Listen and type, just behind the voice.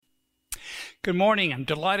Good morning. I'm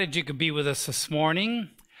delighted you could be with us this morning.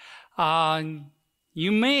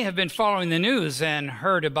 You may have been following the news and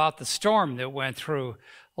heard about the storm that went through.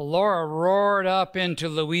 Laura roared up into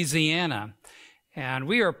Louisiana, and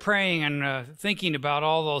we are praying and thinking about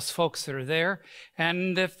all those folks that are there.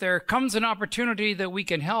 And if there comes an opportunity that we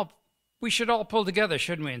can help, we should all pull together,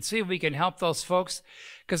 shouldn't we, and see if we can help those folks?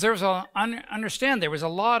 Because understand there was a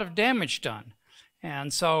lot of damage done.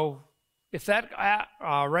 And so if that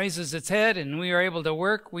raises its head and we are able to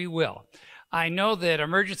work, we will. I know that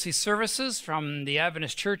emergency services from the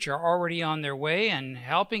Adventist Church are already on their way and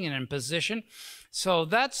helping and in position. So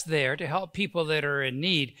that's there to help people that are in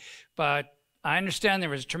need. But I understand there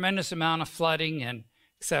was a tremendous amount of flooding and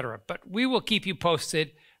et cetera. But we will keep you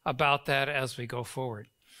posted about that as we go forward.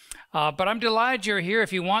 But I'm delighted you're here.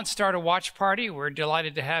 If you want to start a watch party, we're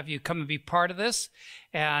delighted to have you come and be part of this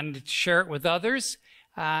and share it with others.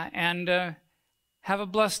 And have a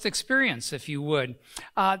blessed experience, if you would.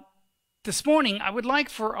 This morning, I would like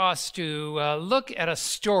for us to look at a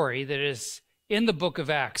story that is in the book of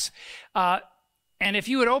Acts. And if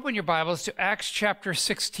you would open your Bibles to Acts chapter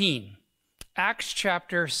 16. Acts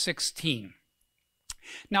chapter 16.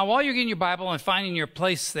 Now, while you're getting your Bible and finding your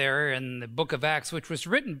place there in the book of Acts, which was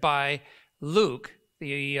written by Luke,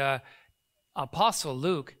 the Apostle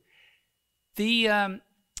Luke, the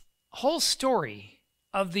whole story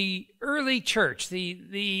of the early church,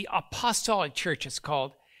 the apostolic church it's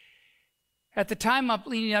called, at the time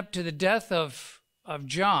leading up to the death of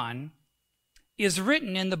John, is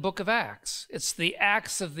written in the book of Acts. It's the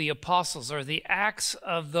Acts of the Apostles, or the Acts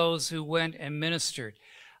of those who went and ministered,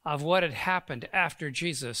 of what had happened after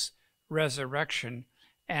Jesus' resurrection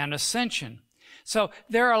and ascension. So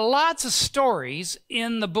there are lots of stories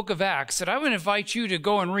in the book of Acts that I would invite you to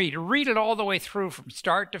go and read. Read it all the way through from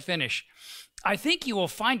start to finish. I think you will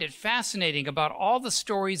find it fascinating about all the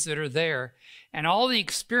stories that are there and all the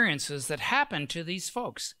experiences that happened to these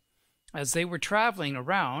folks as they were traveling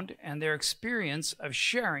around and their experience of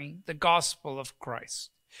sharing the gospel of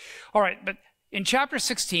Christ. All right, but in chapter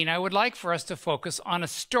 16, I would like for us to focus on a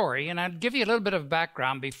story, and I'll give you a little bit of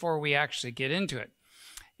background before we actually get into it.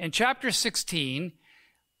 In chapter 16,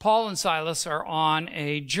 Paul and Silas are on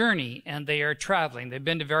a journey, and they are traveling. They've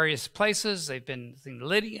been to various places. They've been to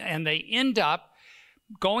Lydia, and they end up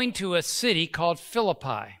going to a city called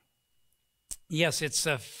Philippi. Yes, it's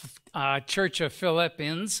a church of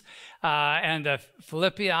Philippians and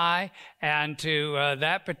Philippi, and to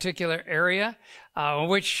that particular area,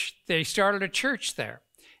 which they started a church there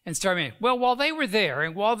and started meeting. Well, while they were there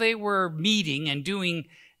and while they were meeting and doing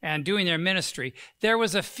their ministry, there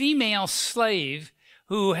was a female slave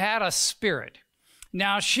who had a spirit.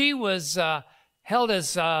 Now, she was held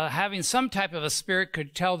as having some type of a spirit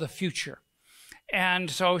could tell the future.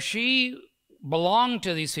 And so she belonged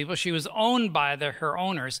to these people. She was owned by her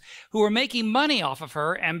owners who were making money off of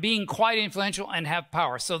her and being quite influential and have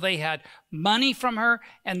power. So they had money from her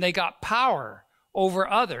and they got power over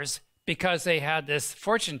others because they had this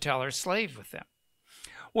fortune teller slave with them.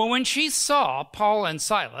 Well, when she saw Paul and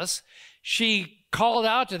Silas, she called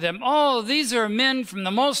out to them, "Oh, these are men from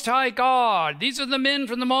the Most High God. These are the men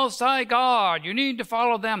from the Most High God. You need to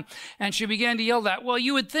follow them." And she began to yell that. Well,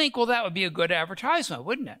 you would think, well, that would be a good advertisement,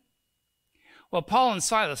 wouldn't it? Well, Paul and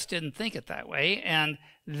Silas didn't think it that way, and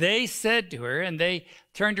they said to her, and they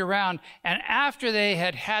turned around, and after they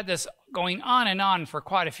had had this going on and on for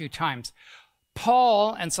quite a few times,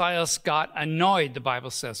 Paul and Silas got annoyed, the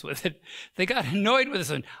Bible says, with it. They got annoyed with this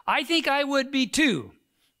one. I think I would be too,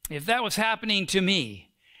 if that was happening to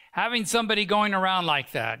me. Having somebody going around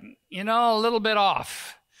like that, a little bit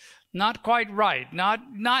off, not quite right,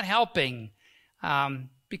 not helping,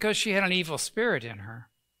 because she had an evil spirit in her.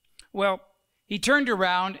 Well, he turned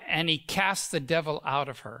around and he cast the devil out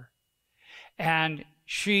of her, and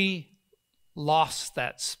she lost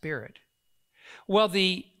that spirit. Well,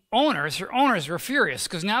 her owners were furious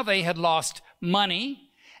because now they had lost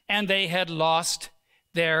money and they had lost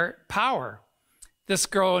their power. This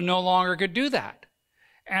girl no longer could do that.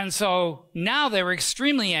 And so now they were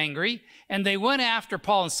extremely angry, and they went after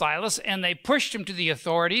Paul and Silas, and they pushed them to the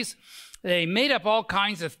authorities. They made up all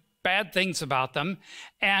kinds of bad things about them,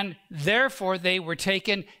 and therefore they were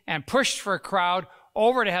taken and pushed for a crowd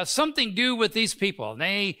over to have something to do with these people.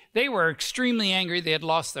 They were extremely angry. They had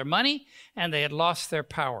lost their money, and they had lost their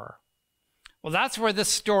power. Well, that's where this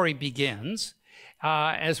story begins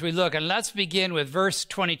as we look. And let's begin with verse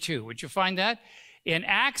 22. Would you find that? In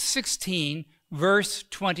Acts 16, verse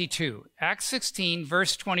 22. Acts 16,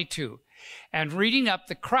 verse 22. And reading up,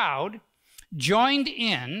 the crowd joined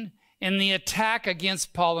in the attack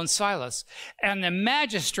against Paul and Silas, and the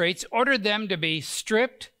magistrates ordered them to be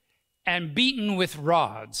stripped and beaten with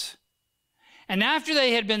rods. And after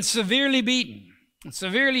they had been severely beaten and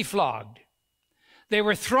severely flogged, they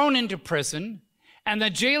were thrown into prison, and the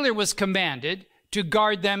jailer was commanded to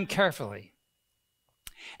guard them carefully.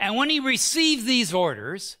 And when he received these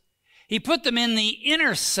orders, he put them in the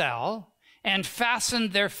inner cell and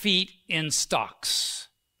fastened their feet in stocks.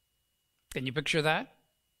 Can you picture that?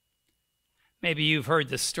 Maybe you've heard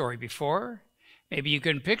this story before. Maybe you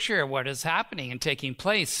can picture what is happening and taking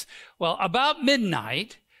place. Well, about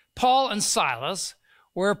midnight, Paul and Silas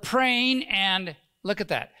were praying and, look at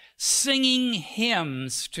that, singing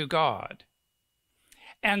hymns to God.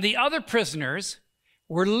 And the other prisoners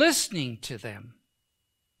were listening to them,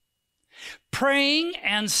 praying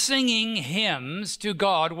and singing hymns to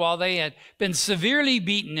God while they had been severely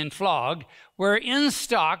beaten and flogged, were in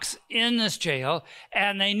stocks in this jail,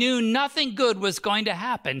 and they knew nothing good was going to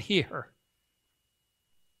happen here.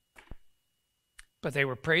 But they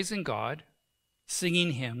were praising God,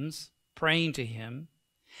 singing hymns, praying to him,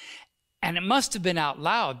 and it must have been out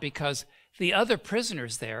loud because the other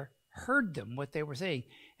prisoners there heard them, what they were saying,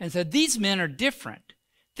 and said, these men are different.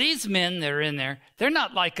 These men that are in there, they're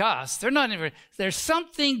not like us. There's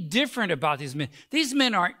something different about these men. These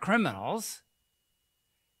men aren't criminals.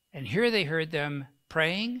 And here they heard them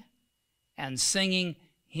praying and singing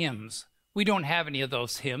hymns. We don't have any of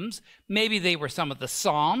those hymns. Maybe they were some of the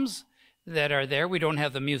psalms that are there. We don't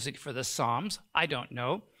have the music for the psalms. I don't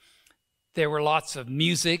know. There were lots of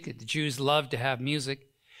music. The Jews loved to have music.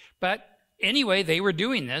 But anyway, they were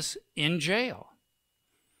doing this in jail.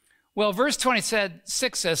 Well, verse 26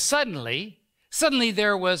 says, Suddenly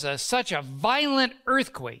there was such a violent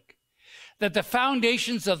earthquake that the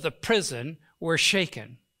foundations of the prison were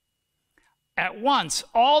shaken. At once,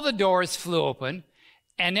 all the doors flew open,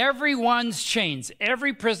 and every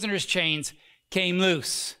prisoner's chains came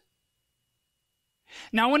loose.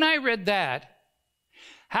 Now, when I read that,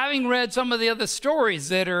 having read some of the other stories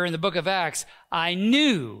that are in the book of Acts,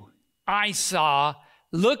 I saw,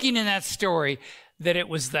 looking in that story, that it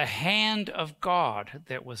was the hand of God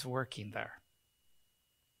that was working there.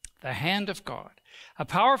 The hand of God. A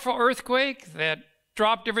powerful earthquake that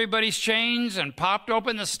dropped everybody's chains and popped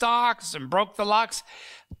open the stocks and broke the locks.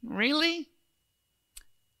 Really?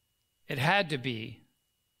 It had to be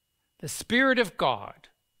the Spirit of God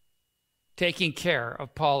taking care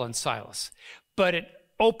of Paul and Silas. But it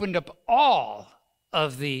opened up all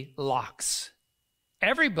of the locks.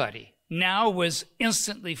 Everybody now was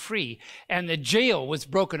instantly free, and the jail was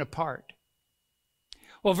broken apart.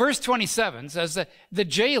 Well, verse 27 says that the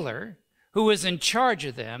jailer, who was in charge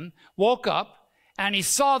of them, woke up, and he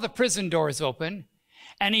saw the prison doors open,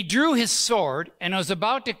 and he drew his sword and was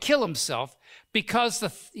about to kill himself because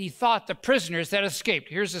he thought the prisoners had escaped.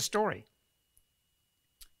 Here's the story.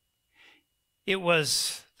 It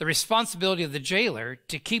was the responsibility of the jailer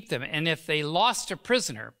to keep them, and if they lost a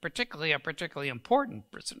prisoner, particularly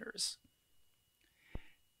important prisoners,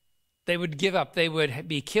 they would give up, they would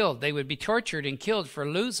be killed, they would be tortured and killed for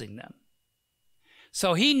losing them.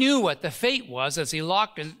 So he knew what the fate was as he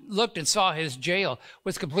looked and saw his jail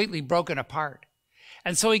was completely broken apart.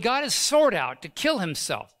 And so he got his sword out to kill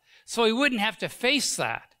himself so he wouldn't have to face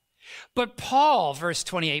that. But Paul, verse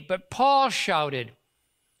 28, but Paul shouted,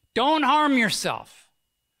 "Don't harm yourself.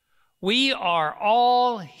 We are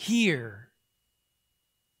all here."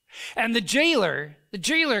 And the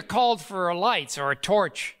jailer called for a light or a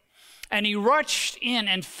torch, and he rushed in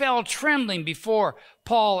and fell trembling before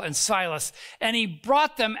Paul and Silas. And he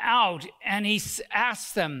brought them out, and he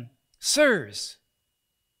asked them, "Sirs,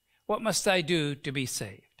 what must I do to be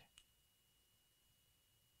saved?"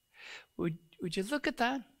 Would you look at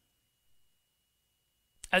that?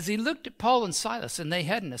 As he looked at Paul and Silas, and they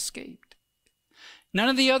hadn't escaped. None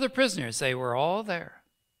of the other prisoners, they were all there.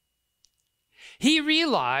 He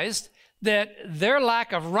realized that their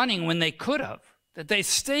lack of running when they could have, that they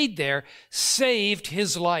stayed there, saved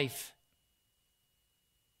his life.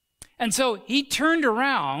 And so he turned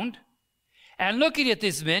around, and looking at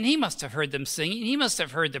these men, he must have heard them singing. He must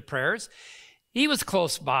have heard the prayers. He was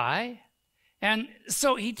close by. And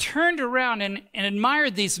so he turned around and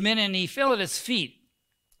admired these men, and he fell at his feet.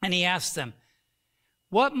 And he asked them,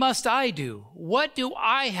 "What must I do? What do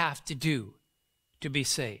I have to do to be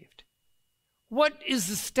saved? What is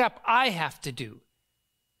the step I have to do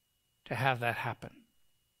to have that happen?"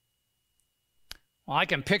 Well, I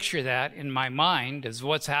can picture that in my mind as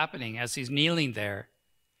what's happening as he's kneeling there,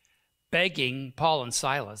 begging Paul and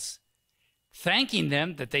Silas, thanking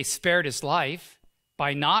them that they spared his life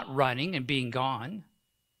by not running and being gone.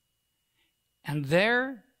 And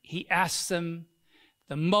there he asks them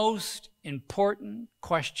the most important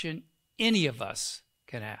question any of us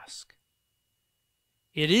can ask.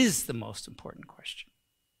 It is the most important question.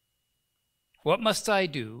 What must I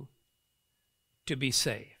do to be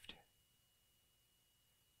saved?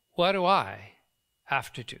 What do I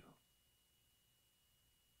have to do?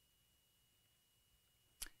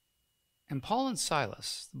 And Paul and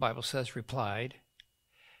Silas, the Bible says, replied,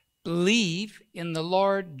 believe in the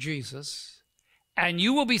Lord Jesus, and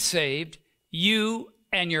you will be saved, you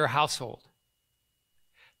and your household.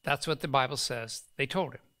 That's what the Bible says. They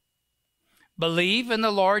told him. Believe in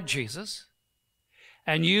the Lord Jesus,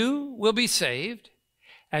 and you will be saved,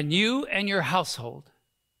 and you and your household.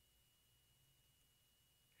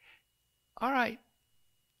 All right.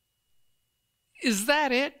 Is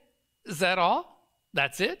that it? Is that all?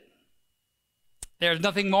 That's it? There's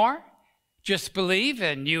nothing more? Just believe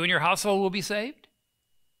and you and your household will be saved?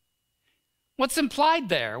 What's implied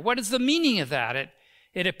there? What is the meaning of that?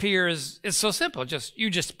 It appears, it's so simple. You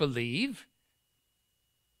just believe.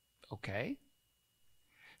 Okay.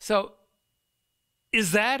 So,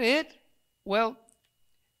 is that it? Well,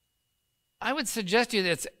 I would suggest to you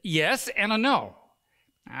that it's yes and a no.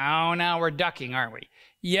 Oh, now we're ducking, aren't we?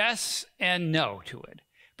 Yes and no to it.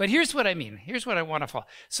 But here's what I mean. Here's what I want to follow.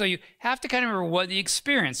 So you have to kind of remember what the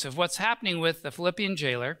experience of what's happening with the Philippian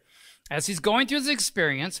jailer. As he's going through his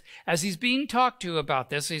experience, as he's being talked to about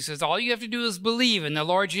this, he says, all you have to do is believe in the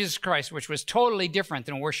Lord Jesus Christ, which was totally different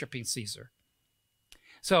than worshiping Caesar.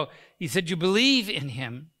 So he said, you believe in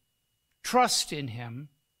him, trust in him,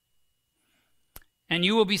 and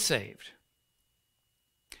you will be saved.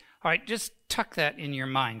 All right, just tuck that in your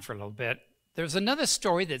mind for a little bit. There's another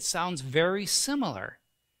story that sounds very similar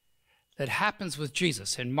that happens with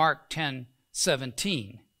Jesus in Mark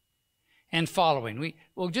 10:17 and following.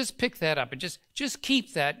 We'll just pick that up and just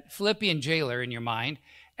keep that Philippian jailer in your mind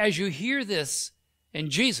as you hear this. And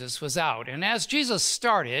Jesus was out. And as Jesus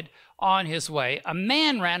started on his way, a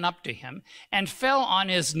man ran up to him and fell on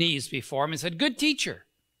his knees before him and said, good teacher,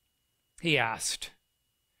 he asked,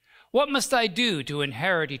 what must I do to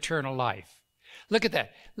inherit eternal life? Look at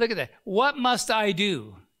that. Look at that. What must I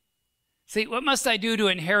do? See, what must I do to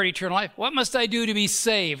inherit eternal life? What must I do to be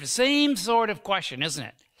saved? Same sort of question, isn't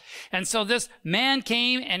it? And so this man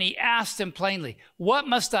came and he asked him plainly, what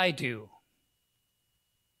must I do?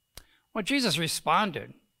 Well, Jesus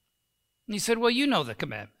responded. And he said, well, you know the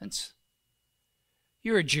commandments.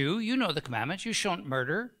 You're a Jew. You know the commandments. You shall not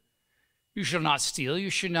murder. You shall not steal. You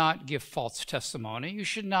should not give false testimony. You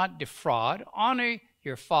should not defraud. Honor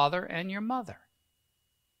your father and your mother.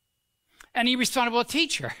 And he responded, well,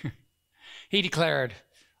 teacher, he declared,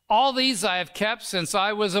 all these I have kept since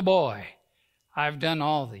I was a boy. I've done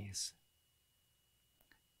all these.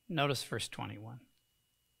 Notice verse 21.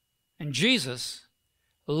 And Jesus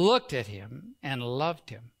looked at him and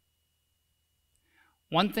loved him.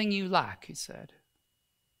 One thing you lack, he said.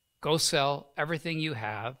 Go sell everything you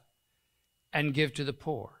have and give to the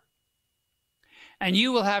poor, and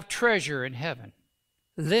you will have treasure in heaven.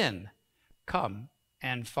 Then come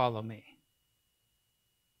and follow me.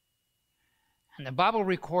 And the Bible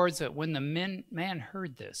records that when the man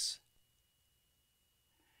heard this,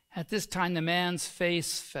 at this time the man's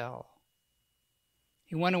face fell.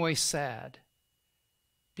 He went away sad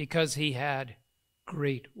because he had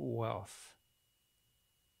great wealth.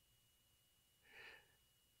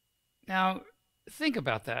 Now, think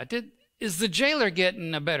about that. Is the jailer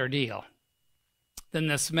getting a better deal than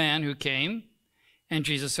this man who came? And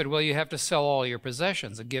Jesus said, well, you have to sell all your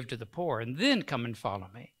possessions and give to the poor, and then come and follow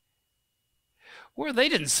me. Well, they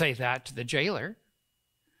didn't say that to the jailer.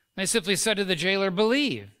 They simply said to the jailer,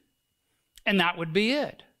 believe. And that would be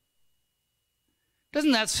it.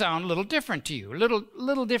 Doesn't that sound a little different to you? A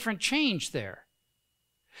little different change there.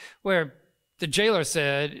 Where the jailer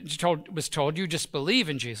was told, you just believe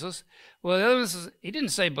in Jesus. Well, he didn't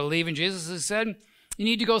say believe in Jesus. He said, you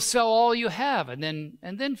need to go sell all you have and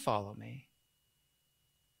then follow me.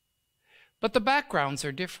 But the backgrounds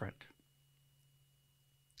are different.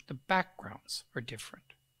 The backgrounds are different.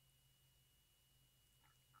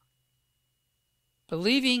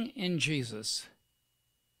 Believing in Jesus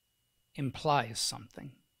implies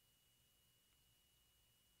something.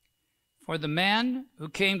 For the man who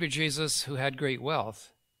came to Jesus who had great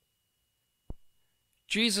wealth,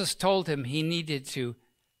 Jesus told him he needed to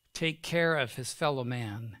take care of his fellow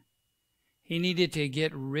man. He needed to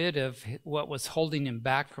get rid of what was holding him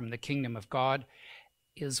back from the kingdom of God,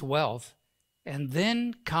 his wealth, and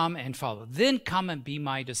then come and follow. Then come and be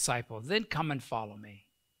my disciple. Then come and follow me.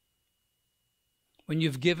 When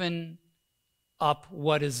you've given up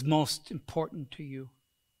what is most important to you.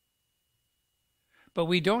 But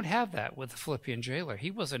we don't have that with the Philippian jailer.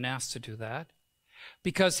 He wasn't asked to do that.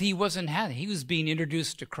 because he was being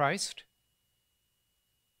introduced to Christ.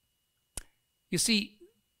 You see,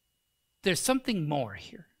 there's something more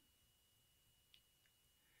here.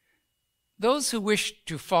 Those who wish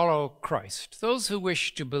to follow Christ, those who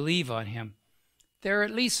wish to believe on him, there are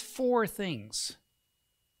at least four things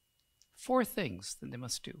that they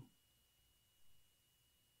must do.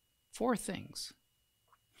 Four things.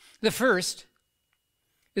 The first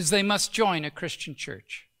is they must join a Christian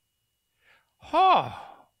church. Oh,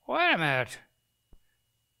 wait a minute.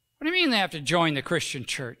 What do you mean they have to join the Christian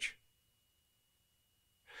church?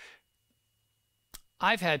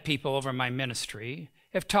 I've had people over my ministry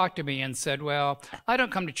have talked to me and said, well, I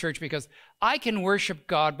don't come to church because I can worship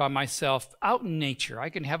God by myself out in nature. I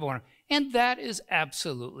can have one. And that is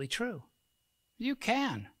absolutely true. You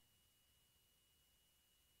can.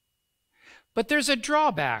 But there's a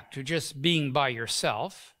drawback to just being by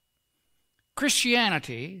yourself.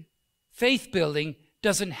 Christianity, faith building,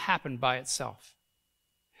 doesn't happen by itself.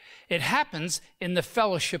 It happens in the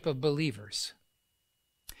fellowship of believers.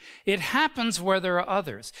 It happens where there are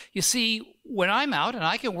others. You see, when I'm out and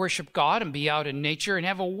I can worship God and be out in nature and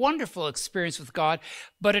have a wonderful experience with God,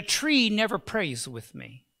 but a tree never prays with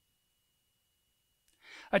me.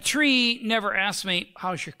 A tree never asks me,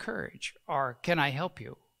 how's your courage? Or can I help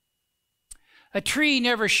you? A tree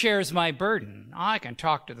never shares my burden. I can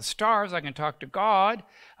talk to the stars, I can talk to God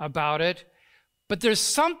about it, but there's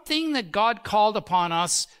something that God called upon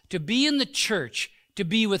us to be in the church, to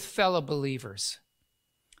be with fellow believers.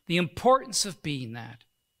 The importance of being that.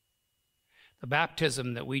 The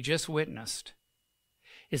baptism that we just witnessed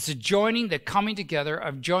is the coming together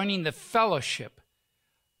of joining the fellowship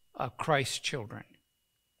of Christ's children.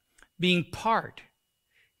 Being part,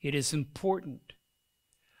 it is important.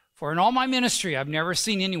 For in all my ministry, I've never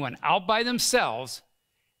seen anyone out by themselves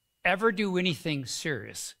ever do anything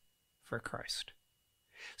serious for Christ.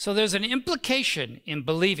 So there's an implication in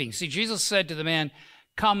believing. See, Jesus said to the man,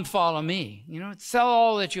 come follow me. Sell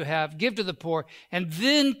all that you have, give to the poor, and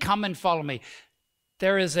then come and follow me.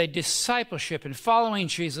 There is a discipleship in following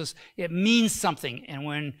Jesus. It means something. And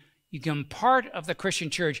when you become part of the Christian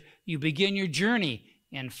church, you begin your journey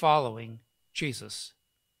in following Jesus.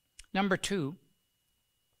 Number two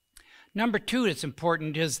that's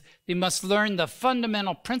important is they must learn the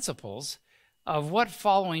fundamental principles of what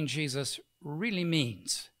following Jesus really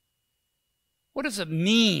means. What does it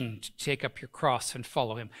mean to take up your cross and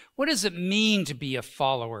follow him? What does it mean to be a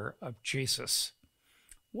follower of Jesus?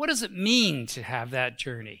 What does it mean to have that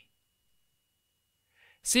journey?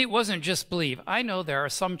 See, it wasn't just believe. I know there are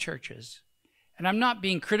some churches, and I'm not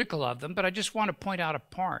being critical of them, but I just want to point out an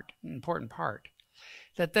important part,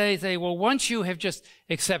 that they say, well, once you have just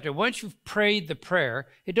accepted, once you've prayed the prayer,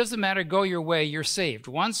 it doesn't matter, go your way, you're saved.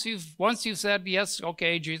 Once you've said, yes,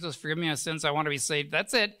 okay, Jesus, forgive me my sins, I want to be saved,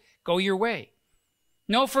 that's it, go your way.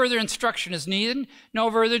 No further instruction is needed.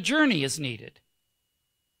 No further journey is needed.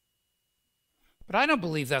 But I don't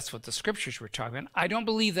believe that's what the scriptures were talking about. I don't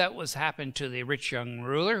believe that was happened to the rich young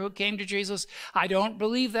ruler who came to Jesus. I don't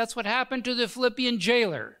believe that's what happened to the Philippian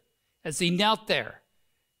jailer as he knelt there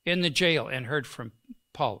in the jail and heard from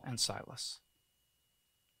Paul and Silas.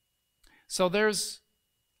 So there's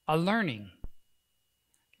a learning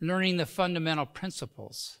the fundamental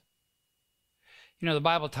principles. The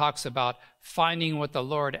Bible talks about finding what the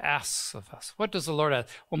Lord asks of us. What does the Lord ask?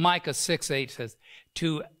 Well, Micah 6:8 says,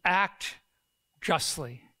 to act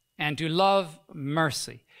justly and to love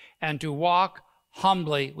mercy and to walk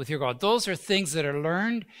humbly with your God. Those are things that are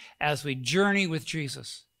learned as we journey with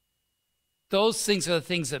Jesus. Those things are the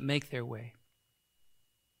things that make their way.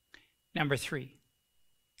 Number 3,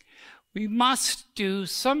 we must do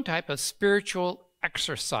some type of spiritual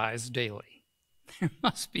exercise daily. There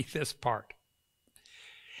must be this part.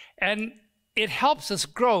 And it helps us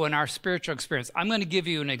grow in our spiritual experience. I'm going to give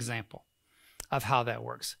you an example of how that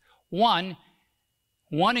works. One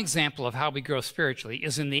example of how we grow spiritually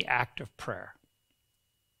is in the act of prayer.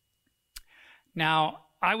 Now,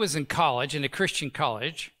 I was in college, in a Christian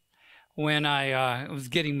college, when I was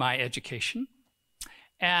getting my education,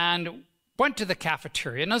 and went to the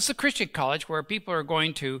cafeteria. And it's a Christian college where people are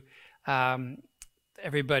going to,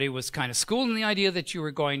 everybody was kind of schooled in the idea that you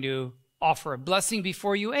were going to offer a blessing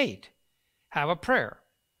before you ate, have a prayer.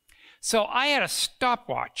 So I had a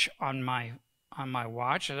stopwatch on my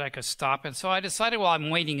watch that I could stop, and so I decided while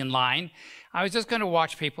I'm waiting in line, I was just going to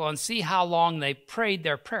watch people and see how long they prayed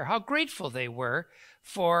their prayer, how grateful they were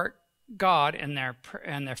for God and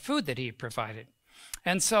their food that he had provided.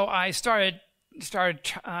 And so I started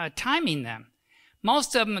timing them.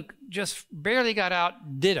 Most of them just barely got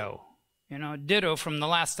out ditto from the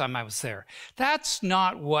last time I was there. That's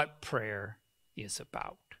not what prayer is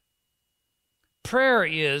about. Prayer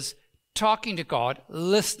is talking to God,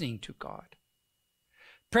 listening to God.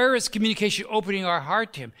 Prayer is communication, opening our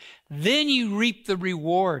heart to Him. Then you reap the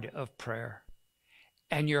reward of prayer,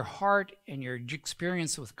 and your heart and your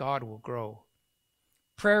experience with God will grow.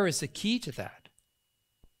 Prayer is the key to that.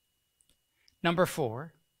 Number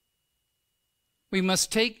 4, we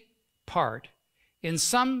must take part in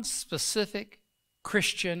some specific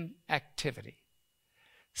Christian activity,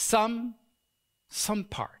 some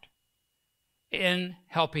part in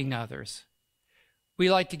helping others.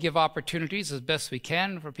 We like to give opportunities as best we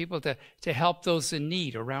can for people to help those in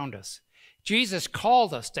need around us. Jesus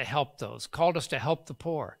called us to help those, called us to help the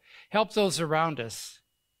poor, help those around us.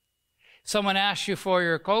 Someone asks you for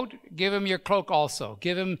your coat, give them your cloak also.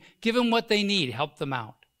 Give them what they need, help them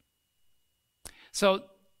out. So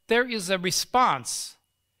there is a response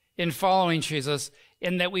in following Jesus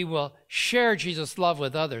in that we will share Jesus' love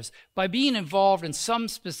with others by being involved in some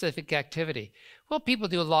specific activity. Well, people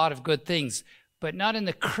do a lot of good things, but not in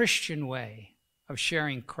the Christian way of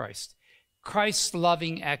sharing Christ. Christ's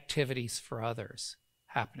loving activities for others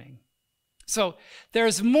happening. So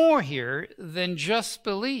there's more here than just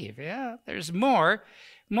believe. Yeah, there's more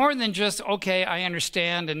than just, okay, I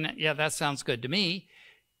understand, and yeah, that sounds good to me.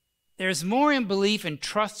 There's more in belief and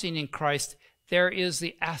trusting in Christ. There is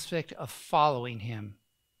the aspect of following Him,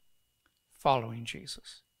 following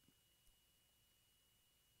Jesus.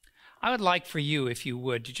 I would like for you, if you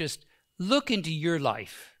would, to just look into your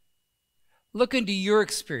life, look into your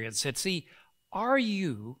experience and see, are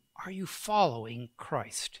you following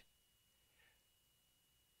Christ?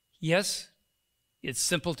 Yes, it's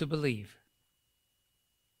simple to believe,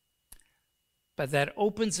 but that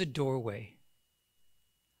opens a doorway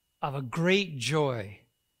of a great joy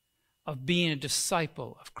of being a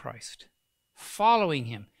disciple of Christ, following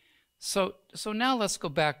Him. So now let's go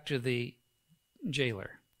back to the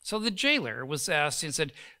jailer. So the jailer was asked and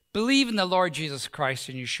said, believe in the Lord Jesus Christ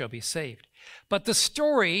and you shall be saved. But the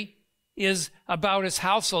story is about his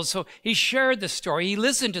household. So he shared the story. He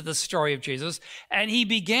listened to the story of Jesus, and he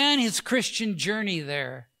began his Christian journey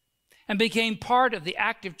there and became part of the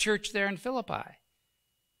active church there in Philippi.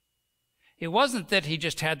 It wasn't that he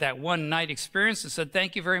just had that one night experience and said,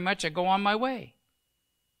 thank you very much, I go on my way.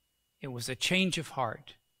 It was a change of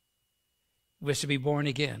heart. It was to be born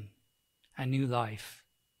again, a new life,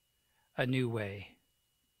 a new way.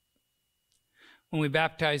 When we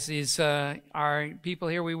baptize our people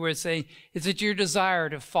here, we were saying, is it your desire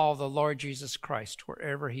to follow the Lord Jesus Christ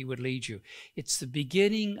wherever He would lead you? It's the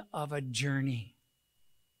beginning of a journey.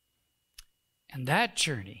 And that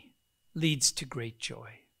journey leads to great joy.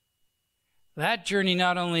 That journey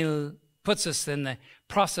not only puts us in the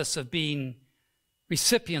process of being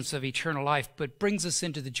recipients of eternal life, but brings us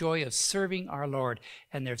into the joy of serving our Lord.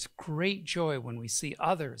 And there's great joy when we see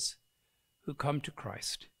others who come to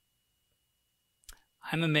Christ.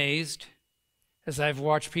 I'm amazed as I've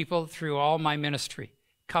watched people through all my ministry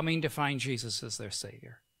coming to find Jesus as their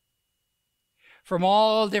Savior. From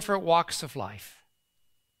all different walks of life.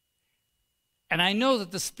 And I know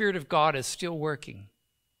that the Spirit of God is still working,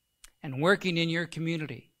 and working in your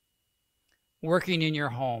community, working in your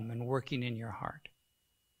home, and working in your heart.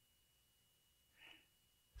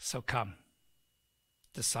 So come,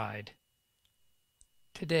 decide.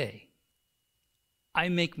 Today, I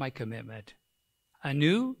make my commitment,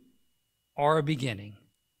 anew or a beginning.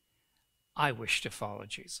 I wish to follow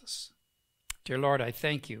Jesus. Dear Lord, I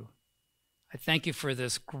thank you. I thank you for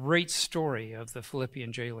this great story of the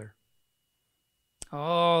Philippian jailer.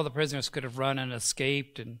 Oh, the prisoners could have run and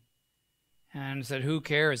escaped and said, who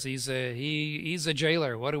cares? He's a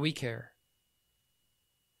jailer. What do we care?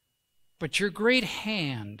 But your great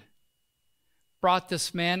hand brought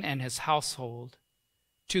this man and his household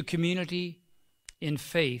to community in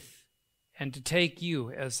faith and to take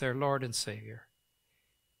you as their Lord and Savior.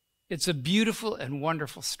 It's a beautiful and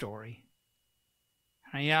wonderful story.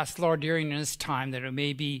 And I ask, Lord, during this time that it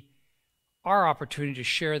may be our opportunity to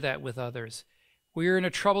share that with others. We are in a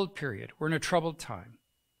troubled period. We're in a troubled time.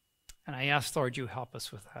 And I ask, Lord, you help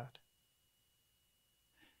us with that.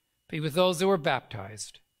 Be with those that were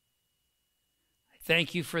baptized. I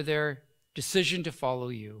thank you for their decision to follow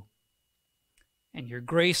you. And your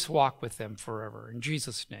grace walk with them forever. In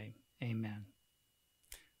Jesus' name, amen.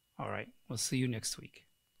 All right, we'll see you next week.